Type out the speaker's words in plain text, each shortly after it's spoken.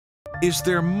Is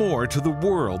there more to the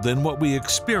world than what we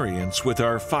experience with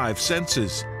our five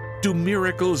senses? Do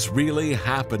miracles really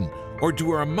happen, or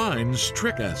do our minds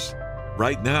trick us?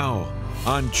 Right now,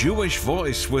 on Jewish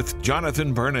Voice with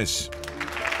Jonathan Bernis.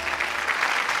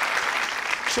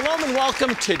 Shalom and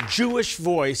welcome to Jewish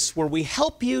Voice, where we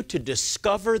help you to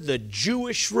discover the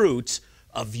Jewish roots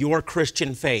of your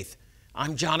Christian faith.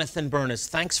 I'm Jonathan Bernis.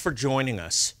 Thanks for joining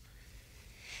us.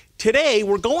 Today,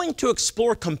 we're going to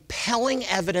explore compelling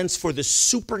evidence for the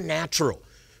supernatural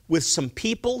with some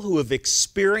people who have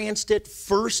experienced it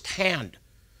firsthand.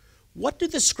 What do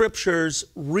the scriptures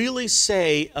really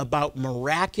say about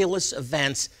miraculous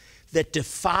events that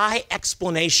defy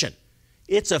explanation?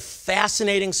 It's a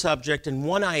fascinating subject and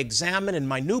one I examine in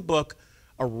my new book,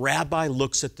 A Rabbi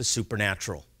Looks at the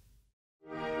Supernatural.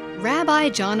 Rabbi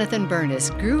Jonathan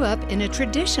Bernis grew up in a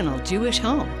traditional Jewish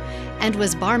home and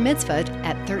was bar mitzvahed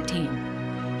at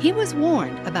 13. He was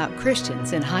warned about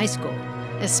Christians in high school,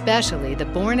 especially the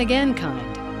born-again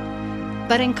kind.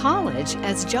 But in college,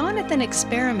 as Jonathan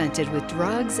experimented with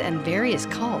drugs and various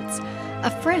cults,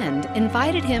 a friend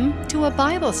invited him to a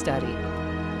Bible study.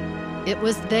 It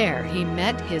was there he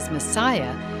met his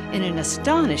Messiah in an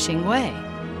astonishing way.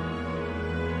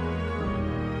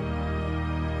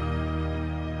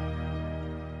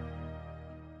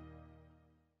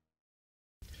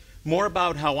 More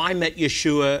about how I met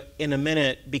Yeshua in a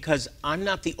minute, because I'm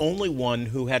not the only one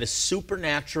who had a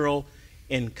supernatural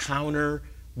encounter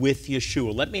with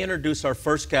Yeshua. Let me introduce our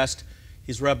first guest.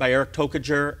 He's Rabbi Eric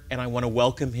Tokajer, and I want to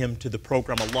welcome him to the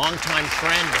program. A longtime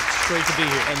friend. It's great to be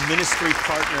here. And ministry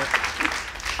partner.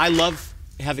 I love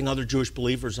having other Jewish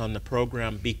believers on the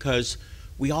program because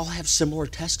we all have similar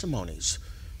testimonies.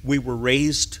 We were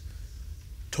raised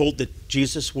told that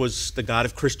Jesus was the God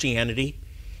of Christianity,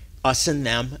 us and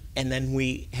them, and then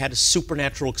we had a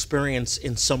supernatural experience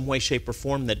in some way, shape, or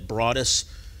form that brought us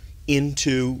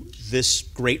into this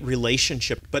great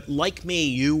relationship. But like me,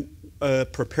 you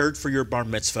prepared for your bar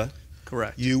mitzvah.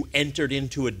 Correct. You entered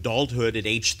into adulthood at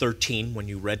age 13 when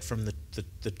you read from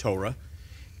the Torah.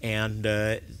 And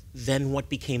then what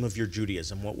became of your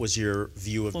Judaism? What was your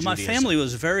view of Judaism? Well, my family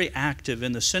was very active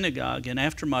in the synagogue, and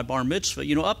after my bar mitzvah,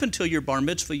 you know, up until your bar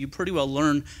mitzvah, you pretty well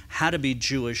learn how to be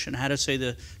Jewish and how to say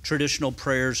the traditional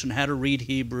prayers and how to read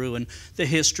Hebrew and the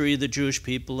history of the Jewish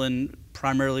people and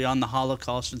primarily on the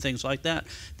Holocaust and things like that.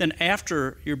 Then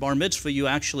after your bar mitzvah, you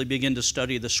actually begin to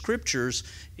study the scriptures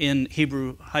in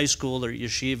Hebrew high school or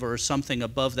yeshiva or something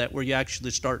above that, where you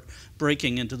actually start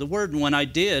breaking into the Word. And when I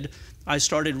did, I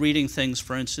started reading things,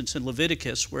 for instance, in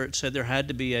Leviticus, where it said there had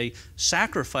to be a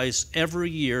sacrifice every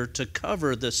year to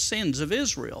cover the sins of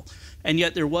Israel. And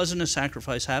yet there wasn't a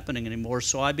sacrifice happening anymore.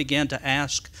 So I began to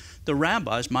ask the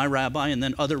rabbis, my rabbi and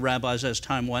then other rabbis as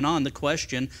time went on, the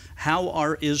question, how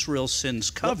are Israel's sins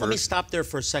covered? Let me stop there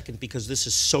for a second, because this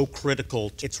is so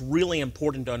critical. It's really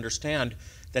important to understand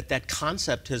that that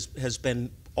concept has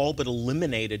been all but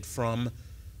eliminated from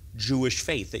Jewish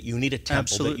faith, that you need a temple,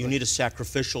 Absolutely. That you need a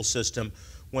sacrificial system,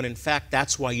 when in fact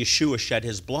that's why Yeshua shed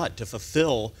his blood, to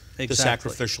fulfill the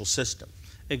sacrificial system.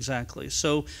 Exactly.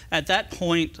 So at that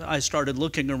point, I started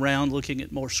looking around, looking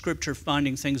at more scripture,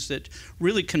 finding things that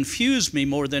really confused me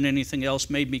more than anything else,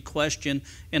 made me question,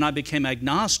 and I became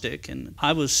agnostic. And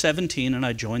I was 17 and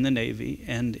I joined the Navy,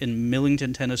 and in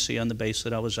Millington, Tennessee, on the base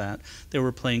that I was at, they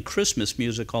were playing Christmas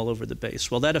music all over the base.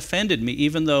 Well, that offended me.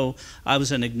 Even though I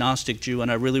was an agnostic Jew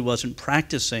and I really wasn't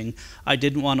practicing, I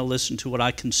didn't want to listen to what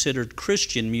I considered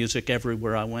Christian music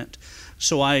everywhere I went.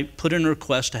 So I put in a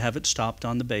request to have it stopped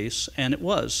on the base, and it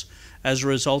was. As a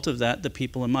result of that, the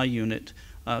people in my unit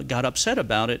got upset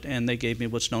about it, and they gave me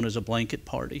what's known as a blanket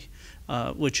party,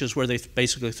 which is where they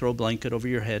basically throw a blanket over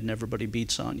your head and everybody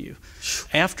beats on you.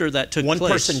 After that took place...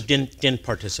 One person didn't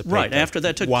participate. Right. After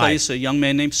that took place, a young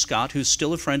man named Scott, who's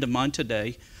still a friend of mine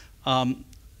today,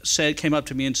 came up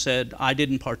to me and said, I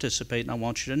didn't participate and I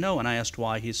want you to know. And I asked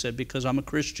why. He said, because I'm a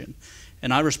Christian.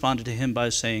 And I responded to him by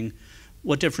saying,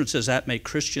 what difference does that make?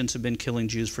 Christians have been killing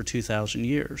Jews for 2,000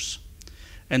 years.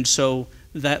 And so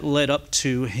that led up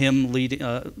to him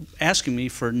asking me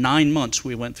for 9 months.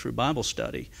 We went through Bible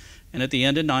study. And at the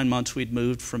end of 9 months, we'd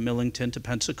moved from Millington to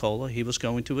Pensacola. He was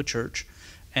going to a church.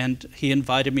 And he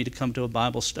invited me to come to a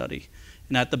Bible study.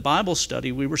 And at the Bible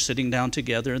study, we were sitting down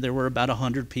together. There were about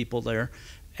 100 people there.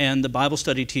 And the Bible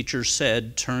study teacher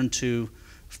said, turn to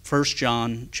 1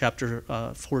 John chapter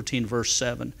 14, verse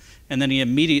 7. And then he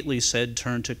immediately said,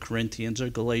 turn to Corinthians or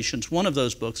Galatians, one of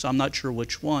those books. I'm not sure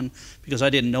which one, because I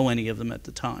didn't know any of them at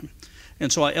the time.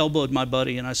 And so I elbowed my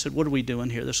buddy and I said, what are we doing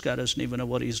here? This guy doesn't even know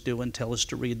what he's doing. Tell us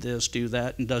to read this, do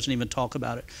that, and doesn't even talk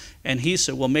about it. And he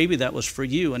said, well, maybe that was for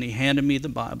you. And he handed me the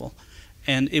Bible.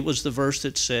 And it was the verse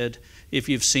that said, if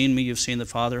you've seen me, you've seen the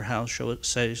Father. How show us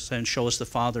the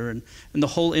Father. And the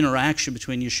whole interaction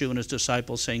between Yeshua and his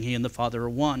disciples saying he and the Father are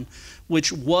one,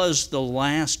 which was the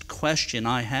last question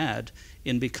I had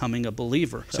in becoming a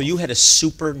believer. So you had a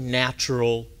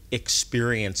supernatural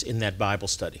experience in that Bible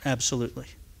study. Absolutely.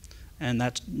 And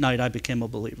that night I became a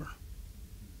believer.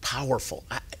 Powerful.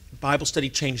 Bible study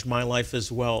changed my life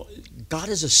as well. God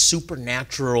is a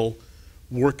supernatural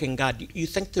working God. You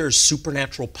think there's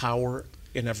supernatural power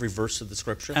in every verse of the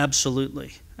Scripture?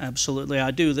 Absolutely. Absolutely,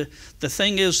 I do. The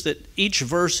thing is that each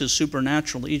verse is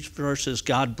supernatural. Each verse is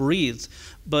God-breathed.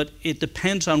 But it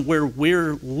depends on where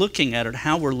we're looking at it,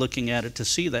 how we're looking at it to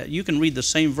see that. You can read the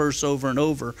same verse over and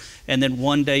over, and then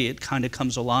one day it kind of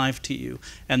comes alive to you.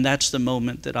 And that's the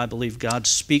moment that I believe God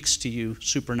speaks to you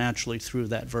supernaturally through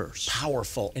that verse.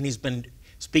 Powerful. And he's been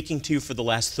speaking to you for the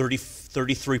last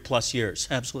 33 plus years.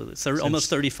 Absolutely. Almost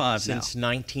 35 now. Since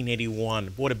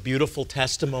 1981. What a beautiful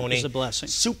testimony. It's a blessing.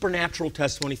 Supernatural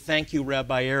testimony. Thank you,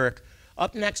 Rabbi Eric.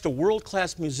 Up next, a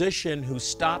world-class musician who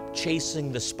stopped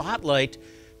chasing the spotlight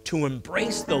to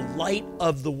embrace the light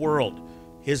of the world.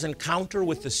 His encounter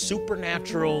with the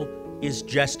supernatural is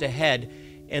just ahead.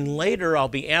 And later, I'll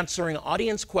be answering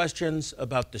audience questions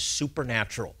about the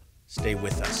supernatural. Stay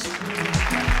with us.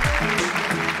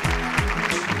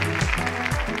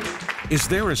 Is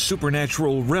there a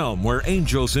supernatural realm where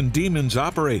angels and demons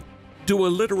operate? Do a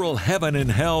literal heaven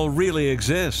and hell really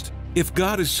exist? If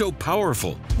God is so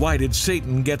powerful, why did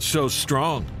Satan get so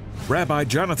strong? Rabbi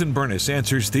Jonathan Bernis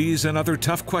answers these and other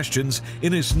tough questions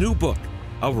in his new book,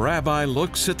 A Rabbi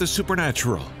Looks at the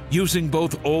Supernatural. Using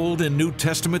both Old and New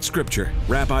Testament scripture,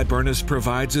 Rabbi Bernis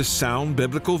provides a sound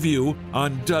biblical view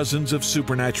on dozens of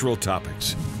supernatural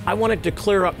topics. I wanted to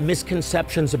clear up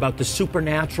misconceptions about the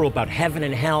supernatural, about heaven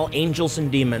and hell, angels and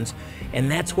demons,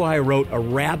 and that's why I wrote A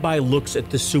Rabbi Looks at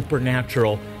the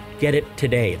Supernatural. Get it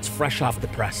today. It's fresh off the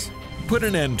press. Put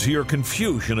an end to your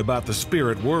confusion about the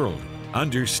spirit world.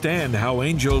 Understand how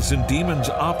angels and demons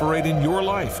operate in your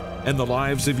life and the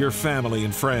lives of your family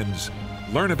and friends.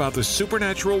 Learn about the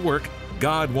supernatural work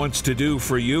God wants to do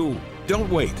for you.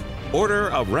 Don't wait. Order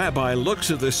A Rabbi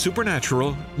Looks at the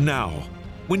Supernatural now.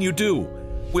 When you do,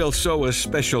 we'll sow a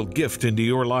special gift into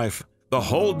your life. The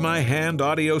Hold My Hand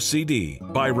audio CD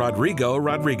by Rodrigo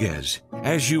Rodriguez.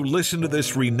 As you listen to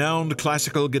this renowned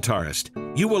classical guitarist,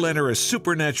 you will enter a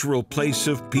supernatural place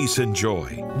of peace and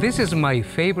joy. This is my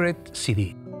favorite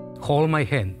CD, Hold My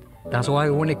Hand. That's why I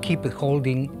want to keep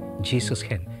holding Jesus'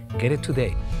 hand. Get it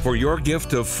today. For your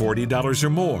gift of $40 or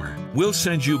more, we'll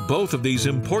send you both of these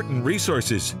important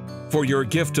resources. For your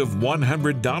gift of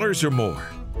 $100 or more,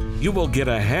 you will get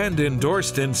a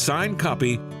hand-endorsed and signed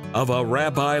copy of A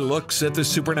Rabbi Looks at the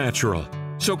Supernatural.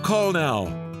 So call now.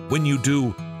 When you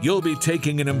do, you'll be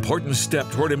taking an important step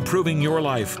toward improving your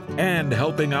life and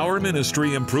helping our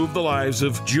ministry improve the lives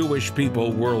of Jewish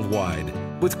people worldwide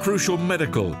with crucial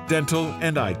medical, dental,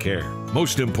 and eye care.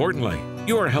 Most importantly,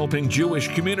 you are helping Jewish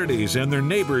communities and their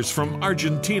neighbors from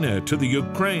Argentina to the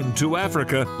Ukraine to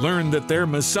Africa learn that their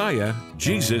Messiah,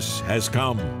 Jesus, has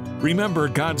come. Remember,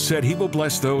 God said He will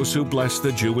bless those who bless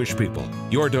the Jewish people.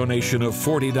 Your donation of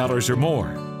 $40 or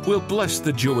more will bless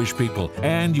the Jewish people,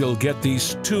 and you'll get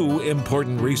these two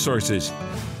important resources.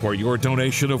 For your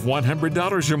donation of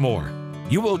 $100 or more,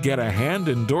 you will get a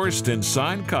hand-endorsed and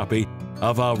signed copy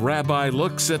of A Rabbi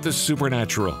Looks at the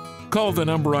Supernatural. Call the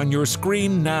number on your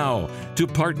screen now to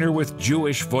partner with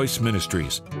Jewish Voice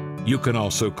Ministries. You can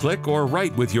also click or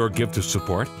write with your gift of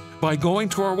support by going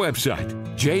to our website,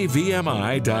 jvmi.tv,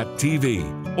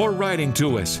 or writing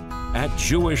to us at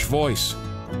Jewish Voice,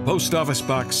 Post Office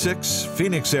Box 6,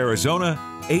 Phoenix, Arizona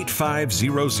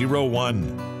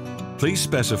 85001. Please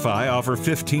specify offer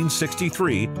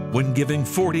 1563 when giving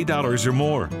 $40 or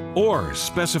more, or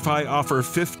specify offer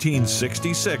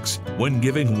 1566 when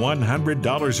giving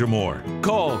 $100 or more.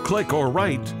 Call, click, or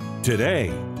write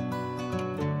today.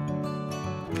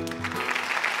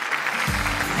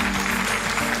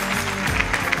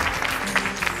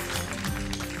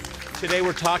 Today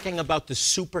we're talking about the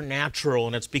supernatural,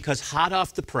 and it's because hot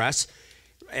off the press,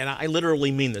 and I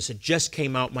literally mean this, it just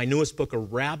came out, my newest book, A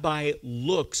Rabbi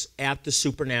Looks at the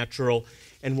Supernatural,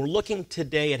 and we're looking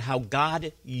today at how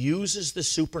God uses the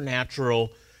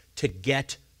supernatural to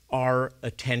get our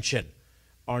attention.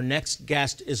 Our next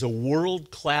guest is a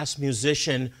world-class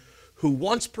musician who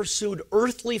once pursued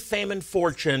earthly fame and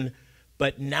fortune,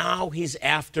 but now he's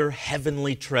after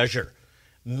heavenly treasure.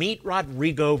 Meet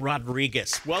Rodrigo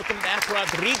Rodriguez. Welcome back,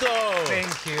 Rodrigo.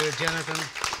 Thank you, Jonathan.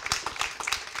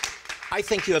 I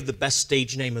think you have the best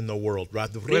stage name in the world,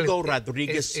 Rodrigo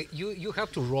Rodriguez. You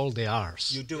have to roll the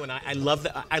R's. You do, and I love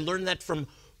that. I learned that from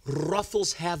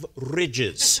ruffles have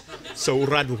ridges. So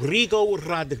Rodrigo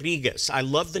Rodriguez. I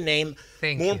love the name.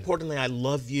 More importantly, I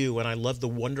love you, and I love the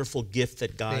wonderful gift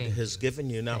that God has given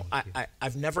you. Now,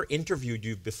 I've never interviewed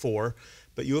you before,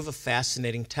 but you have a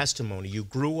fascinating testimony. You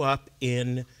grew up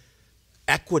in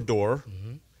Ecuador,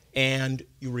 and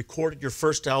you recorded your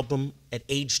first album at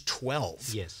age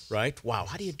 12. Yes. Right? Wow.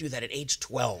 How do you do that at age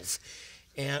 12?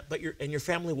 But your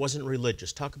family wasn't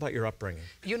religious. Talk about your upbringing.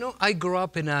 You know, I grew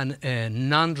up in a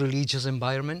non-religious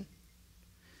environment,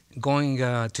 going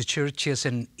to churches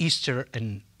and Easter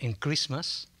and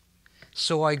Christmas.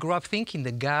 So I grew up thinking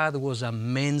that God was a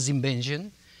man's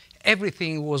invention.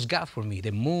 Everything was God for me,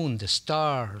 the moon, the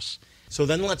stars. So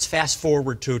then let's fast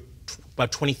forward to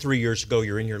about 23 years ago.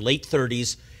 You're in your late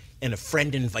 30s, and a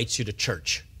friend invites you to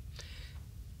church.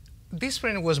 This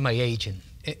friend was my agent.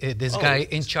 This guy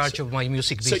in charge of my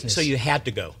music business. So you had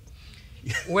to go.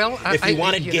 Well, if you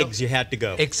wanted gigs, you had to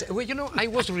go. Well, you know, I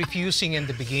was refusing in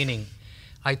the beginning.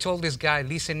 I told this guy,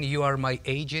 listen, you are my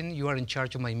agent. You are in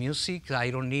charge of my music.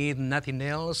 I don't need nothing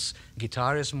else.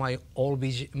 Guitar is my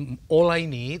all I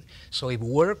need. So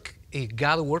if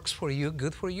God works for you,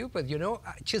 good for you. But, you know,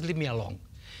 just leave me alone.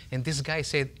 And this guy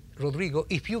said, Rodrigo,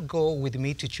 if you go with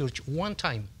me to church one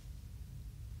time,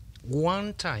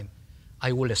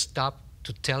 I will stop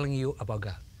to telling you about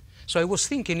God. So I was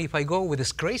thinking, if I go with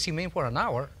this crazy man for an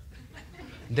hour,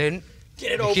 then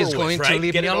he's going to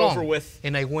leave me alone.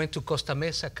 And I went to Costa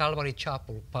Mesa Calvary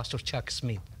Chapel, Pastor Chuck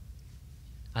Smith,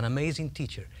 an amazing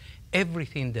teacher.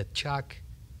 Everything that Chuck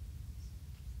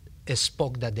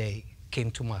spoke that day came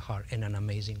to my heart in an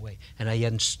amazing way. And I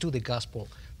understood the gospel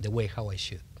the way how I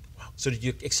should. Wow. So did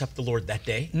you accept the Lord that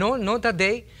day? No, not that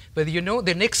day. But you know,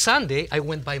 the next Sunday, I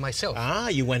went by myself. Ah,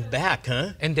 you went back,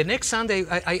 huh? And the next Sunday,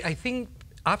 I think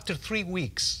after 3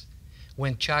 weeks,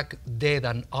 when Chuck did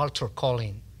an altar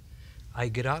calling, I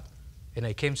get up and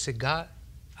I came and said, God,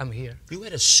 I'm here. You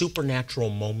had a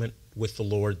supernatural moment with the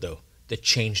Lord, though, that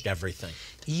changed everything.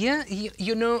 Yeah,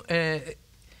 you know,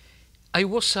 I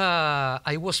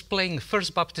was playing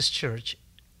First Baptist Church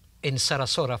in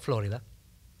Sarasota, Florida.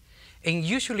 And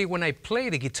usually when I play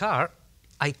the guitar,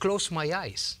 I close my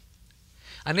eyes.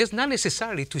 And it's not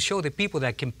necessarily to show the people that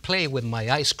I can play with my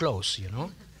eyes closed, you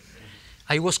know.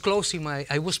 I was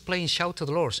playing Shout to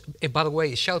the Lord. By the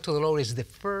way, Shout to the Lord is the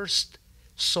first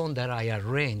song that I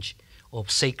arranged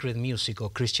of sacred music or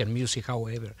Christian music,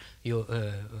 however you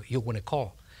want to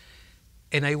call.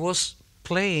 And I was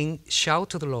playing Shout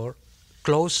to the Lord,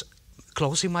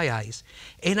 closing my eyes,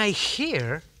 and I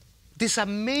hear this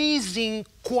amazing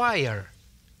choir,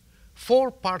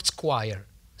 4-part choir,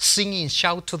 singing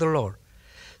Shout to the Lord.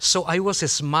 So I was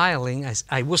smiling.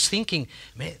 I was thinking,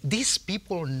 man, these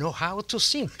people know how to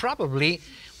sing. Probably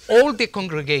all the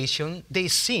congregation, they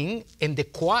sing in the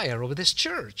choir of this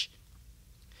church.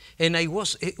 And it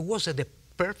was the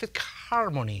perfect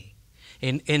harmony.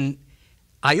 And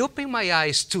I opened my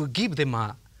eyes to give them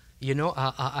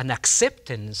an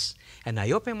acceptance. And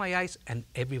I opened my eyes and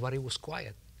everybody was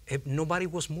quiet. Nobody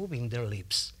was moving their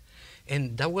lips.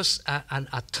 And that was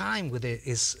a time with it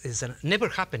never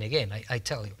happened again, I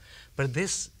tell you. But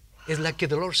this is like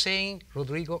the Lord saying,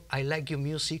 Rodrigo, I like your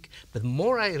music, but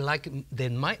more I like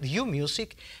than your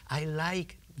music, I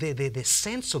like the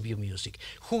sense of your music,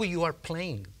 who you are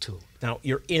playing to. Now,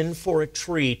 you're in for a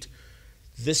treat.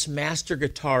 This master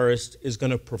guitarist is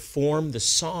going to perform the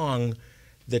song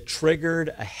that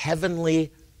triggered a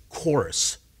heavenly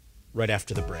chorus right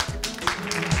after the break.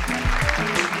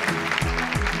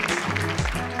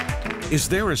 Is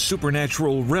there a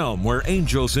supernatural realm where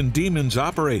angels and demons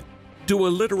operate? Do a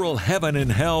literal heaven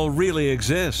and hell really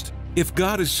exist? If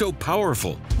God is so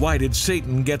powerful, why did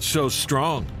Satan get so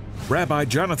strong? Rabbi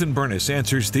Jonathan Bernis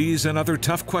answers these and other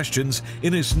tough questions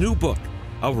in his new book,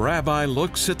 A Rabbi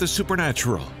Looks at the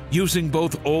Supernatural. Using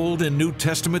both Old and New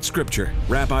Testament scripture,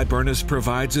 Rabbi Bernis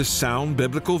provides a sound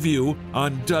biblical view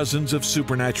on dozens of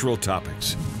supernatural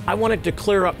topics. I wanted to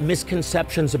clear up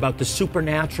misconceptions about the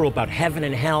supernatural, about heaven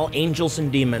and hell, angels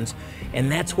and demons,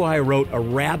 and that's why I wrote A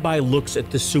Rabbi Looks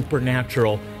at the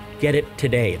Supernatural. Get it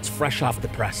today. It's fresh off the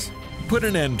press. Put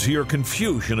an end to your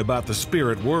confusion about the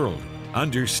spirit world.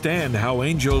 Understand how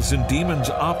angels and demons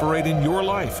operate in your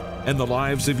life and the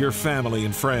lives of your family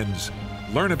and friends.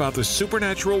 Learn about the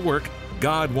supernatural work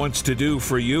God wants to do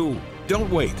for you.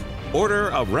 Don't wait. Order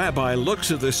A Rabbi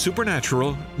Looks at the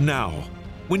Supernatural now.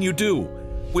 When you do,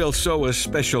 we'll sow a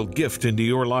special gift into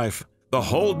your life. The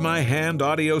Hold My Hand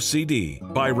audio CD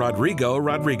by Rodrigo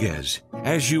Rodriguez.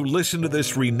 As you listen to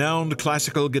this renowned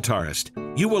classical guitarist,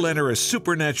 you will enter a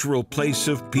supernatural place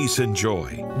of peace and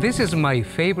joy. This is my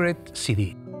favorite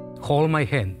CD, Hold My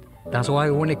Hand. That's why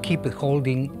I want to keep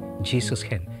holding Jesus'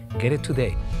 hand. Get it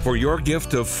today. For your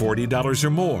gift of $40 or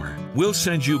more, we'll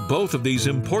send you both of these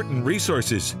important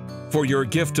resources. For your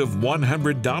gift of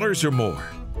 $100 or more,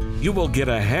 you will get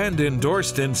a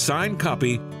hand-endorsed and signed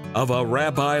copy of A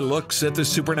Rabbi Looks at the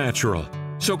Supernatural.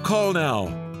 So call now.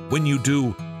 When you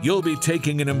do, you'll be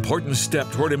taking an important step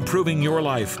toward improving your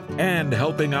life and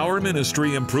helping our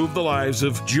ministry improve the lives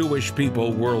of Jewish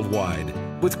people worldwide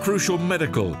with crucial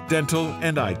medical, dental,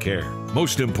 and eye care.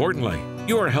 Most importantly,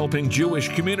 you are helping Jewish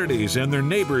communities and their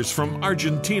neighbors from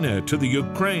Argentina to the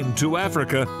Ukraine to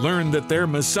Africa learn that their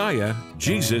Messiah,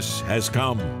 Jesus, has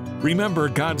come. Remember,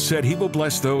 God said He will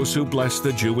bless those who bless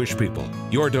the Jewish people.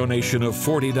 Your donation of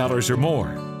 $40 or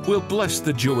more will bless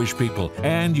the Jewish people,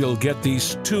 and you'll get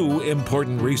these two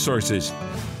important resources.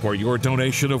 For your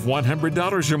donation of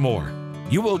 $100 or more,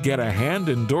 you will get a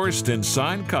hand-endorsed and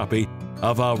signed copy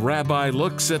of A Rabbi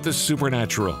Looks at the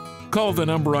Supernatural. Call the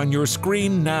number on your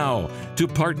screen now to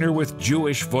partner with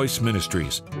Jewish Voice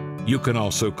Ministries. You can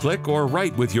also click or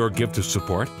write with your gift of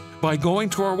support by going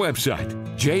to our website,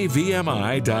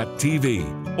 jvmi.tv,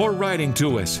 or writing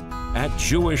to us at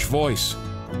Jewish Voice,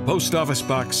 Post Office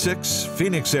Box 6,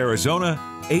 Phoenix, Arizona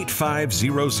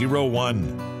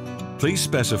 85001. Please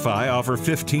specify offer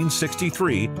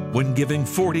 1563 when giving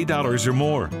 $40 or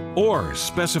more, or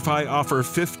specify offer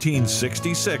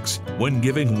 1566 when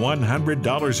giving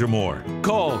 $100 or more.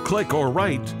 Call, click, or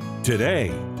write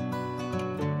today.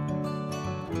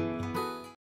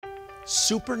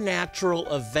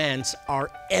 Supernatural events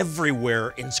are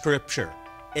everywhere in Scripture,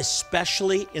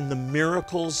 especially in the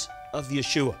miracles of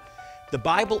Yeshua. The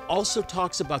Bible also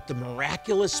talks about the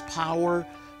miraculous power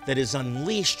that is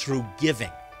unleashed through giving.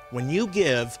 When you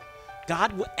give,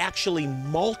 God actually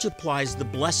multiplies the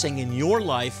blessing in your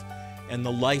life and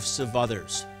the lives of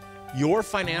others. Your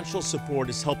financial support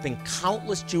is helping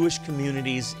countless Jewish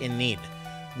communities in need.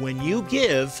 When you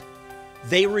give,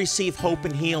 they receive hope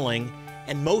and healing,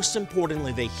 and most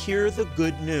importantly, they hear the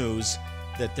good news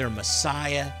that their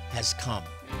Messiah has come.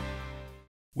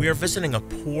 We are visiting a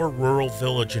poor rural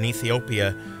village in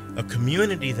Ethiopia, a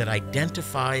community that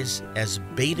identifies as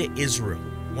Beta Israel,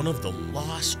 one of the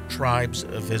lost tribes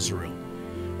of Israel.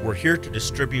 We're here to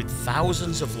distribute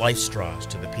thousands of life straws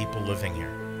to the people living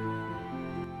here.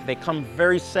 They come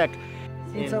very sick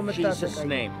in Jesus'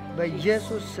 name. By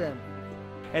Jesus' name.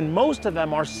 And most of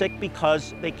them are sick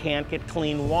because they can't get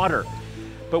clean water.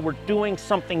 But we're doing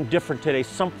something different today,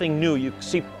 something new. You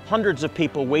see hundreds of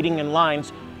people waiting in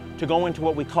lines to go into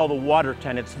what we call the water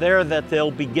tent. It's there that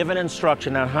they'll be given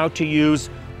instruction on how to use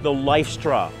the life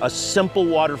straw, a simple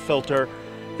water filter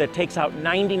that takes out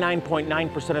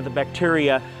 99.9% of the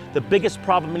bacteria. The biggest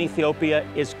problem in Ethiopia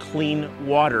is clean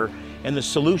water, and the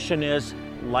solution is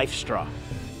life straw.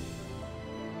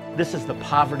 This is the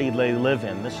poverty they live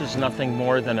in. This is nothing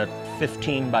more than a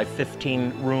 15 by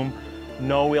 15 room,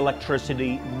 no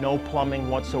electricity, no plumbing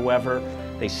whatsoever.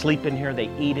 They sleep in here, they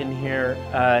eat in here,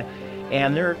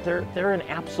 and they're in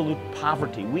absolute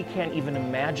poverty. We can't even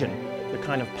imagine the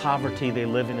kind of poverty they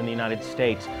live in the United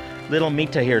States. Little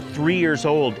Mita here, 3 years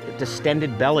old,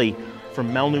 distended belly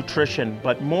from malnutrition,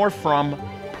 but more from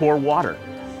poor water.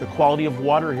 The quality of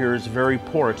water here is very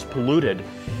poor, it's polluted,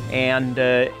 and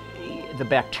the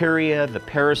bacteria, the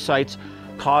parasites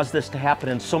cause this to happen,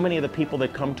 and so many of the people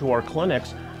that come to our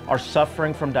clinics are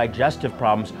suffering from digestive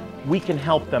problems. We can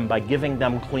help them by giving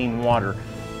them clean water.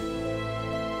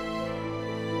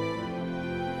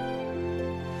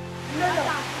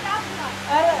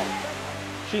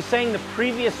 She's saying the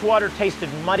previous water tasted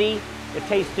muddy, it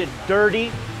tasted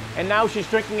dirty, and now she's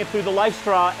drinking it through the life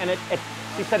straw, and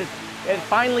she said it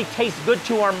finally tastes good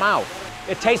to our mouth.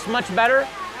 It tastes much better.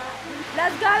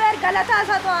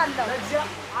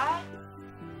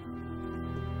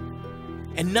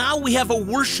 And now we have a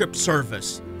worship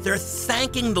service. They're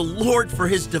thanking the Lord for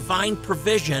His divine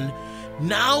provision.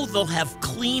 Now they'll have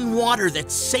clean water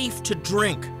that's safe to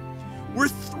drink. We're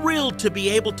thrilled to be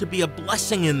able to be a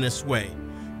blessing in this way.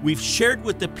 We've shared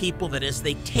with the people that as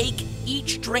they take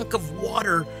each drink of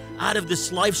water out of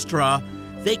this life straw,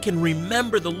 they can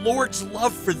remember the Lord's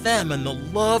love for them and the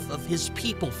love of His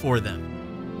people for them.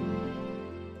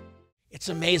 It's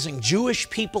amazing. Jewish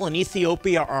people in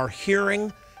Ethiopia are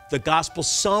hearing the gospel,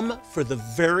 some for the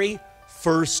very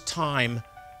first time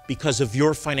because of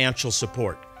your financial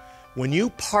support. When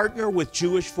you partner with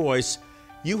Jewish Voice,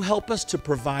 you help us to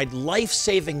provide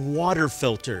life-saving water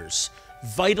filters,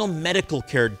 vital medical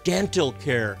care, dental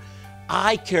care,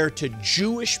 eye care to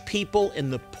Jewish people in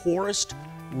the poorest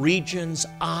regions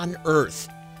on earth.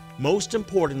 Most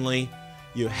importantly,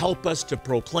 you help us to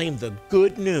proclaim the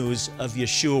good news of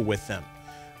Yeshua with them.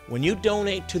 When you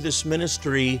donate to this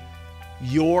ministry,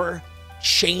 you're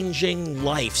changing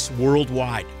lives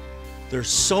worldwide. There's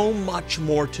so much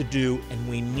more to do, and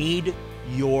we need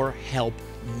your help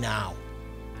now.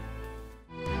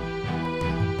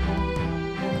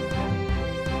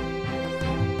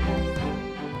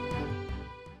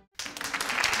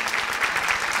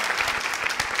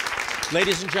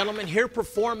 Ladies and gentlemen, here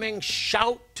performing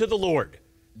Shout to the Lord,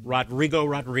 Rodrigo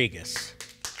Rodriguez.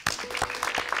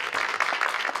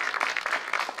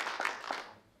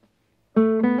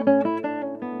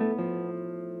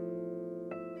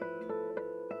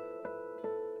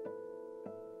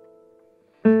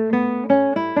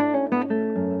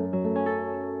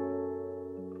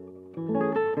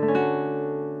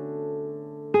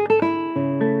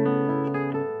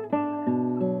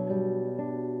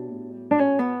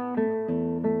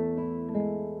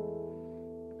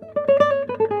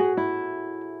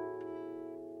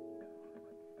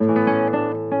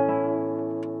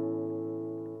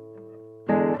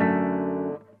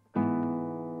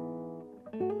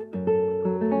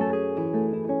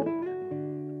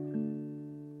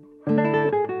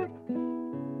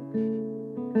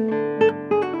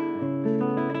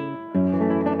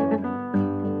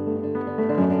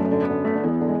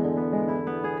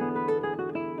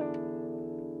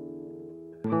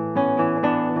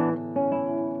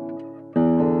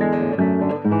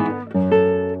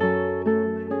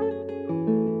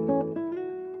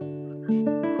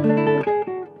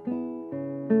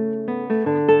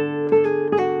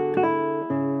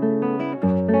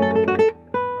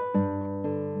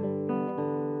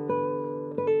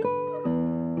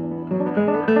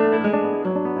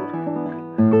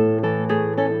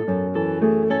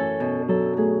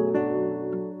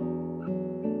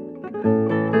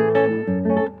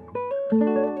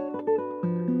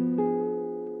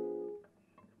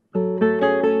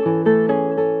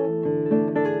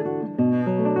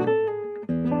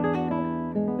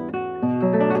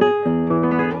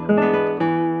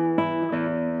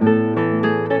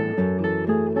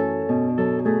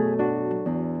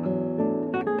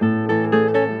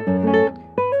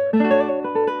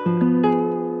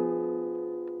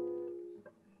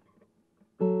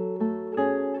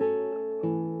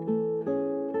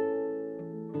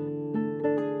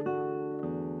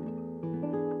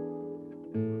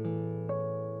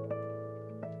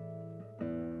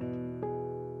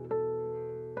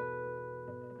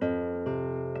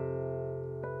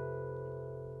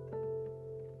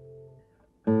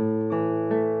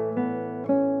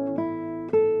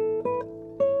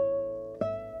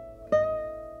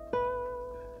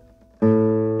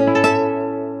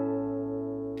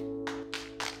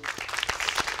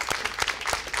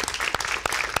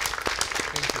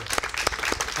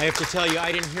 I have to tell you,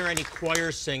 I didn't hear any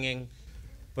choir singing,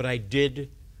 but I did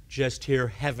just hear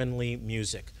heavenly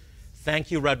music.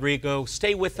 Thank you, Rodrigo.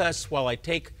 Stay with us while I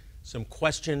take some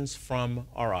questions from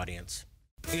our audience.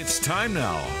 It's time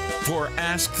now for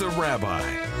Ask the Rabbi.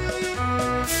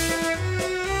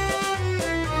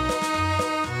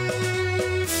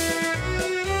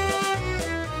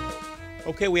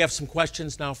 Okay, we have some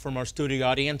questions now from our studio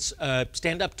audience.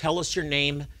 Stand up, tell us your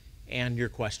name and your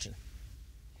question.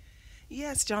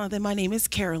 Yes, Jonathan, my name is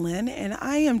Carolyn, and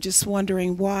I am just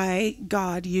wondering why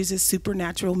God uses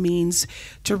supernatural means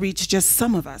to reach just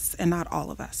some of us and not all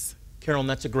of us. Carolyn,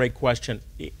 that's a great question,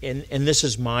 and this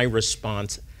is my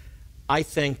response. I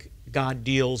think God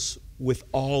deals with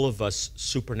all of us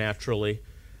supernaturally.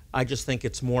 I just think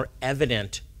it's more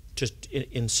evident just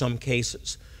in some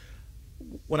cases.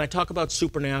 When I talk about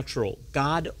supernatural,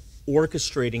 God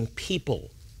orchestrating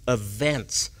people,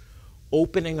 events,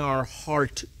 opening our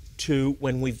heart to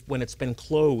when it's been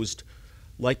closed,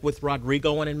 like with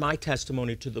Rodrigo and in my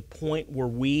testimony, to the point where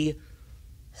we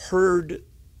heard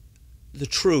the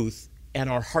truth and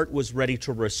our heart was ready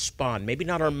to respond. Maybe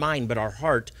not our mind, but our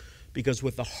heart, because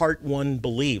with the heart one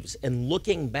believes. And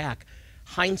looking back,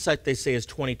 hindsight, they say, is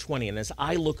 20/20. And as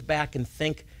I look back and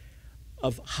think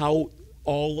of how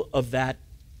all of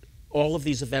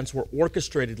these events were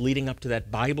orchestrated leading up to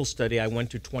that Bible study I went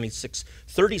to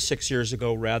 36 years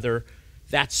ago, rather,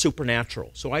 that's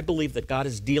supernatural. So I believe that God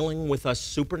is dealing with us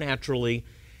supernaturally,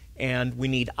 and we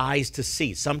need eyes to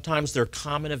see. Sometimes they're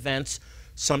common events,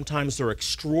 sometimes they're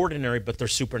extraordinary, but they're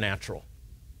supernatural.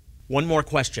 One more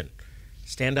question.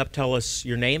 Stand up, tell us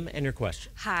your name and your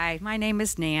question. Hi, my name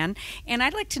is Nan, and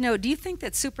I'd like to know, do you think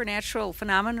that supernatural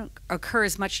phenomena occur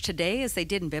as much today as they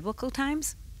did in biblical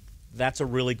times? That's a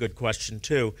really good question,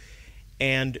 too.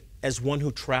 And as one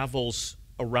who travels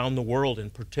around the world,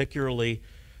 and particularly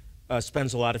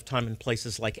spends a lot of time in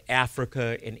places like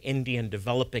Africa and India and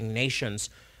developing nations,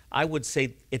 I would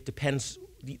say it depends.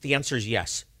 The answer is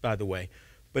yes, by the way.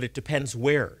 but it depends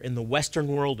where. In the Western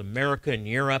world, America and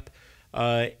Europe,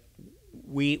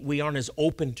 we aren't as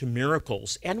open to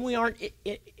miracles, and we aren't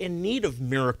in need of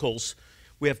miracles.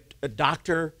 We have a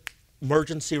doctor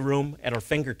emergency room at our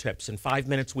fingertips. In 5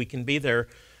 minutes we can be there.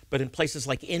 But in places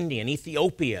like India and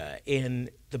Ethiopia, in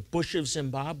the bush of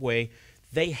Zimbabwe,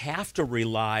 they have to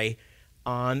rely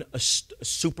on a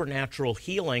supernatural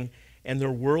healing, and their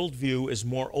worldview is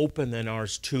more open than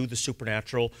ours to the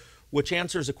supernatural, which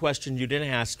answers a question you didn't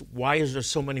ask. Why is there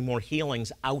so many more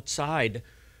healings outside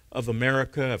of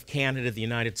America, of Canada, the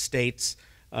United States,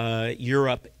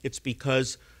 Europe? It's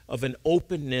because of an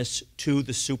openness to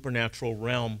the supernatural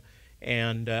realm.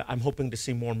 And I'm hoping to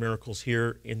see more miracles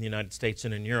here in the United States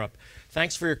and in Europe.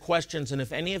 Thanks for your questions. And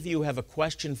if any of you have a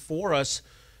question for us,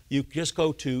 you just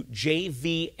go to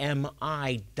jvmi.tv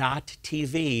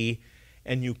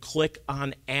and you click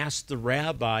on Ask the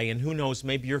Rabbi. And who knows,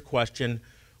 maybe your question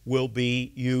will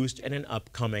be used in an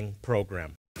upcoming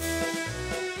program.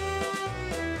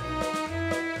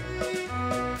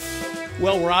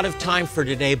 Well, we're out of time for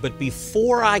today, but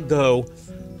before I go,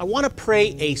 I want to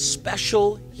pray a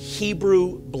special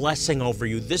Hebrew blessing over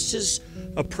you. This is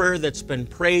a prayer that's been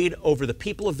prayed over the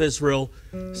people of Israel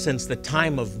since the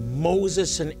time of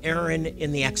Moses and Aaron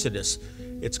in the Exodus.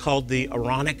 It's called the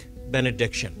Aaronic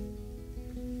benediction.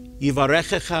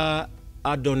 Yivarechecha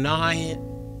Adonai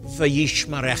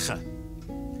v'yishmarecha.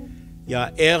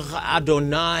 Ya'er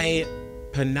Adonai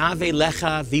panav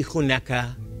elecha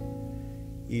v'chuneka.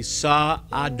 Yisa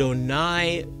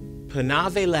Adonai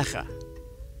panav elecha.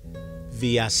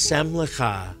 V'yasem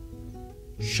lecha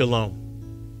shalom.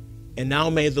 And now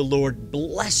may the Lord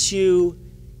bless you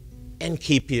and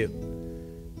keep you.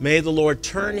 May the Lord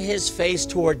turn his face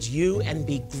towards you and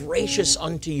be gracious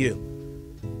unto you.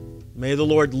 May the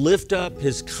Lord lift up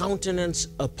his countenance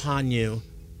upon you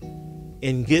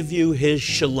and give you his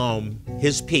shalom,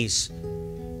 his peace,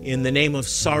 in the name of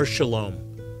Sar Shalom,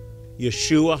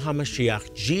 Yeshua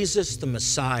HaMashiach, Jesus the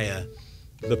Messiah,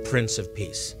 the Prince of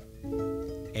Peace.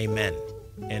 Amen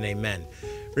and amen.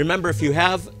 Remember, if you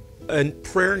have a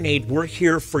prayer need, we're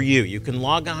here for you. You can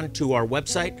log on to our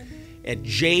website at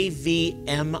jvmi.tv.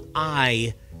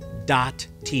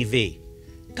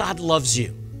 God loves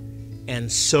you,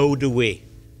 and so do we.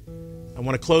 I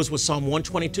want to close with Psalm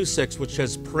 122:6, which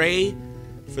says, "Pray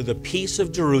for the peace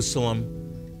of Jerusalem,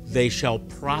 they shall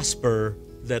prosper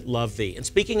that love thee." And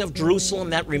speaking of Jerusalem,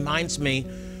 that reminds me,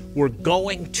 we're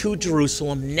going to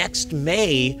Jerusalem next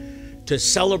May to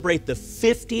celebrate the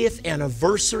 50th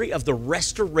anniversary of the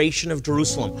restoration of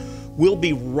Jerusalem. We'll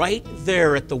be right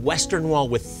there at the Western Wall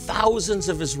with thousands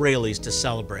of Israelis to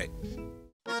celebrate.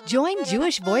 Join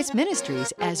Jewish Voice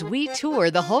Ministries as we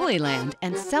tour the Holy Land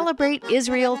and celebrate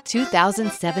Israel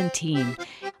 2017.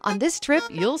 On this trip,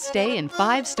 you'll stay in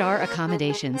 5-star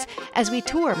accommodations as we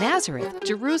tour Nazareth,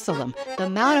 Jerusalem, the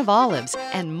Mount of Olives,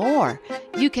 and more.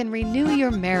 You can renew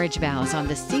your marriage vows on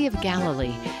the Sea of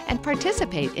Galilee and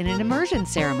participate in an immersion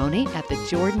ceremony at the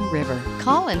Jordan River.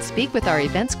 Call and speak with our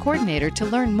events coordinator to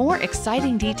learn more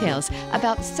exciting details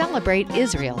about Celebrate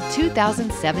Israel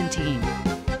 2017.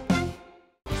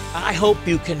 I hope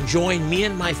you can join me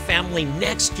and my family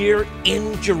next year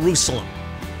in Jerusalem.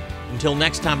 Until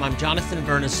next time, I'm Jonathan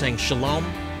Bernis saying shalom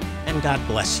and God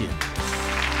bless you.